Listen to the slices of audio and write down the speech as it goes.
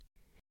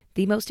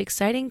The most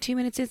exciting 2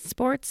 minutes in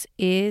sports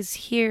is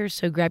here,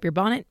 so grab your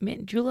bonnet,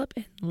 mint julep,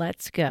 and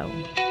let's go.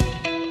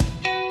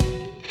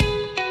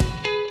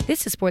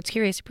 This is Sports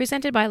Curious,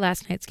 presented by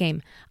Last Night's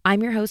Game.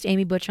 I'm your host,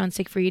 Amy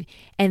Butchon-Siegfried,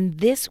 and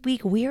this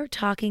week we are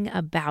talking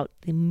about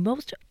the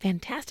most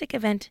fantastic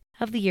event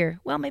of the year,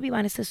 well, maybe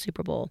minus the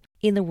Super Bowl,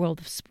 in the world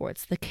of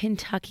sports, the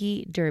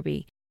Kentucky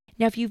Derby.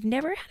 Now, if you've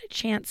never had a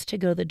chance to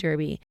go to the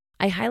Derby,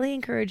 I highly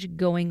encourage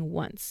going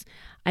once.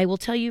 I will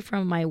tell you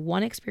from my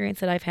one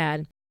experience that I've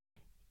had,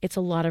 it's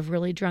a lot of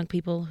really drunk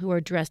people who are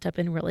dressed up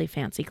in really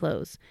fancy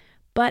clothes.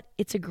 But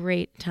it's a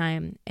great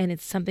time, and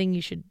it's something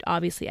you should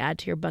obviously add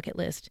to your bucket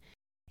list.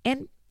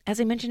 And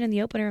as I mentioned in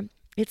the opener,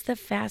 it's the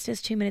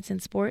fastest 2 minutes in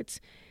sports,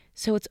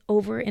 so it's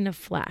over in a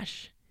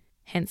flash.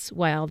 Hence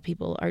why all the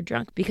people are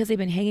drunk, because they've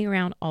been hanging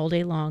around all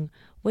day long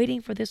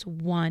waiting for this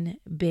one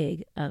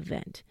big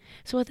event.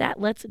 So with that,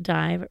 let's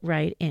dive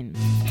right in.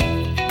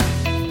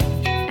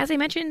 As I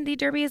mentioned, the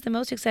Derby is the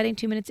most exciting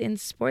 2 minutes in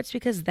sports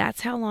because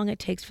that's how long it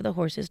takes for the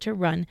horses to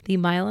run the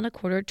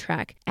 1.25 mile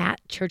track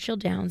at Churchill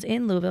Downs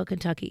in Louisville,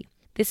 Kentucky.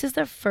 This is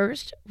the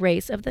first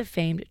race of the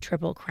famed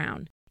Triple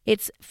Crown.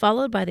 It's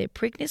followed by the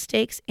Preakness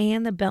Stakes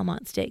and the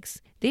Belmont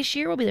Stakes. This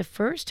year will be the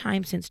first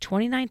time since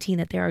 2019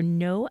 that there are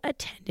no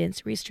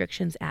attendance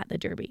restrictions at the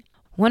Derby.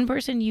 One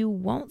person you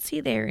won't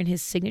see there in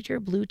his signature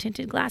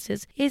blue-tinted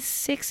glasses is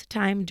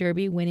 6-time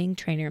Derby winning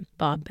trainer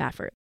Bob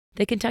Baffert.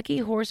 The Kentucky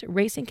Horse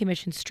Racing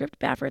Commission stripped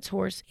Baffert's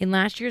horse in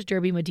last year's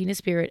Derby, Medina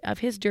Spirit, of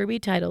his Derby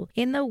title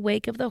in the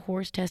wake of the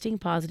horse testing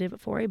positive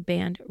for a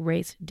banned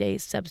race day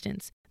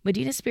substance.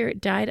 Medina Spirit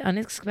died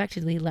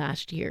unexpectedly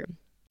last year.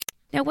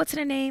 Now, what's in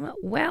a name?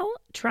 Well,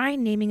 try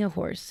naming a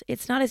horse.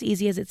 It's not as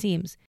easy as it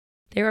seems.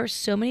 There are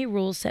so many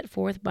rules set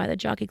forth by the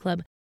Jockey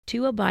Club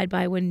to abide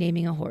by when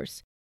naming a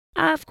horse.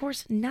 Of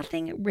course,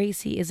 nothing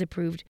racy is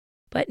approved,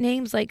 but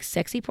names like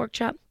Sexy Pork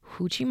Chop,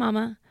 Hoochie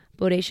Mama,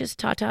 Bodacious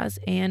Tatas,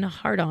 and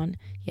Hardon,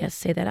 yes,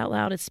 say that out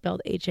loud, it's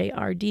spelled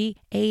Hardawn,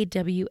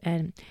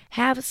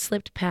 have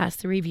slipped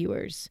past the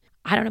reviewers.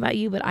 I don't know about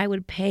you, but I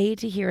would pay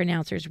to hear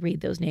announcers read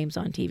those names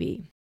on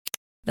TV.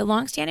 The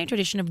long-standing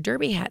tradition of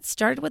Derby hats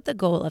started with the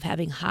goal of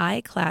having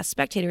high-class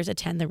spectators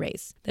attend the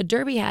race. The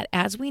Derby hat,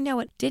 as we know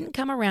it, didn't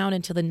come around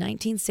until the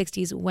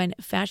 1960s when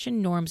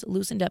fashion norms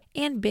loosened up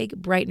and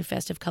big, bright, and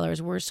festive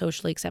colors were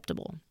socially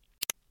acceptable.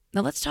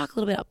 Now let's talk a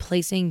little bit about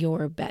placing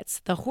your bets.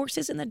 The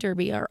horses in the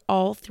Derby are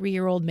all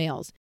 3-year-old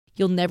males.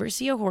 You'll never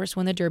see a horse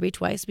win the Derby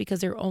twice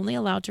because they're only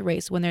allowed to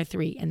race when they're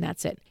 3, and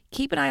that's it.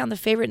 Keep an eye on the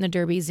favorite in the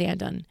Derby,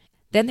 Zandon.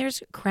 Then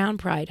there's Crown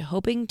Pride,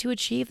 hoping to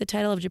achieve the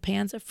title of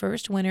Japan's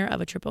first winner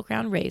of a Triple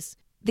Crown race.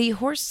 The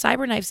horse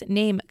Cyberknife's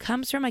name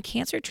comes from a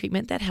cancer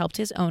treatment that helped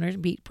his owner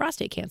beat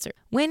prostate cancer.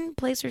 Win,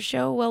 place, or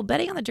show? Well,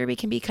 betting on the Derby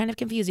can be kind of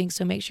confusing,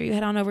 so make sure you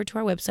head on over to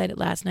our website at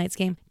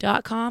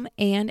lastnightsgame.com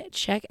and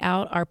check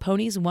out our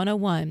Ponies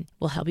 101.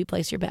 We'll help you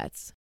place your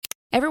bets.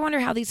 Ever wonder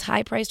how these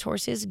high-priced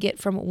horses get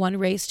from one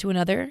race to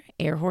another?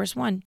 Air Horse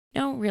 1.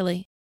 No,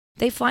 really.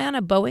 They fly on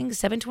a Boeing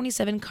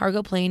 727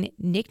 cargo plane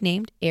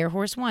nicknamed Air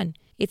Horse 1.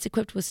 It's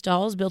equipped with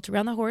stalls built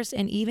around the horse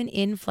and even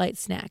in-flight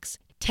snacks.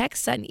 Tech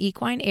Sutton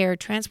Equine Air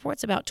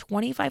transports about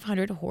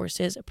 2,500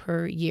 horses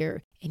per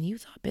year, and you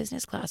thought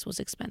business class was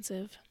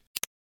expensive.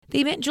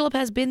 The mint julep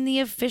has been the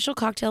official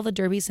cocktail of the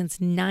Derby since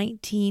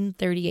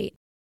 1938.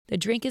 The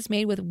drink is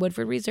made with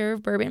Woodford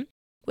Reserve bourbon,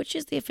 which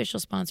is the official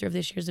sponsor of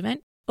this year's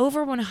event.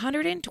 Over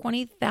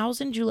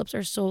 120,000 juleps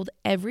are sold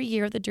every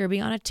year at the Derby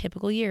on a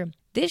typical year.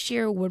 This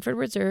year, Woodford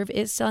Reserve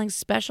is selling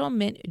special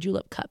mint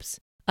julep cups.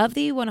 Of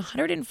the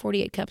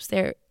 148 cups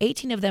there,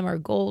 18 of them are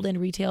gold and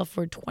retail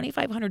for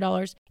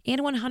 $2,500,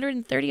 and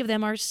 130 of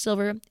them are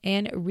silver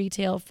and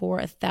retail for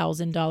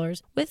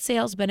 $1,000, with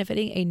sales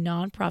benefiting a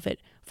nonprofit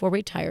for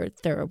retired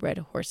thoroughbred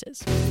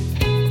horses.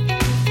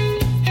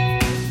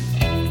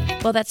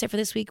 Well, that's it for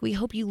this week. We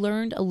hope you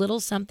learned a little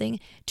something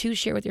to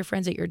share with your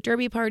friends at your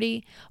Derby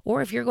party,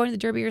 or if you're going to the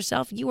Derby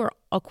yourself, you are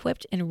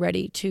equipped and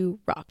ready to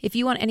rock. If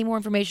you want any more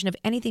information of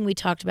anything we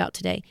talked about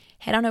today,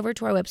 head on over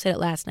to our website at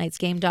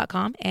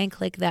lastnightsgame.com and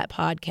click that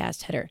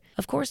podcast header.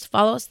 Of course,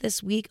 follow us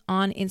this week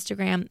on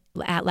Instagram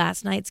at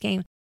Last Night's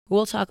Game.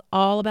 We'll talk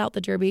all about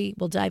the Derby.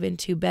 We'll dive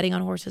into betting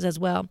on horses as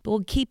well, but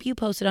we'll keep you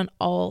posted on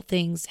all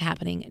things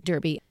happening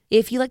Derby.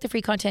 If you like the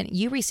free content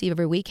you receive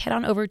every week, head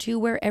on over to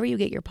wherever you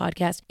get your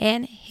podcast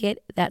and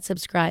hit that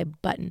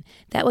subscribe button.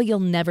 That way you'll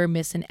never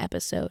miss an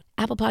episode.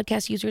 Apple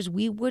Podcast users,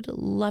 we would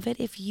love it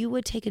if you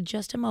would take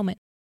just a moment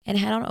and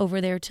head on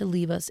over there to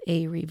leave us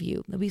a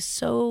review. We're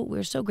so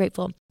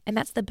grateful. And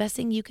that's the best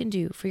thing you can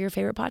do for your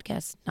favorite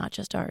podcast, not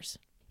just ours.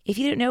 If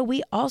you didn't know,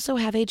 we also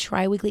have a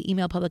tri-weekly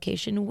email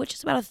publication, which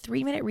is about a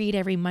 3-minute read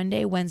every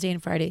Monday, Wednesday,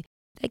 and Friday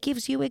that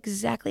gives you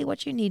exactly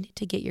what you need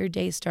to get your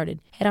day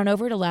started. Head on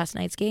over to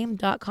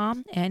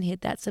lastnightsgame.com and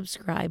hit that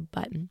subscribe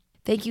button.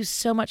 Thank you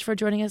so much for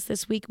joining us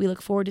this week. We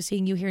look forward to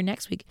seeing you here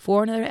next week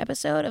for another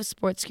episode of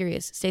Sports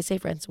Curious. Stay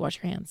safe, friends.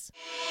 Wash your hands.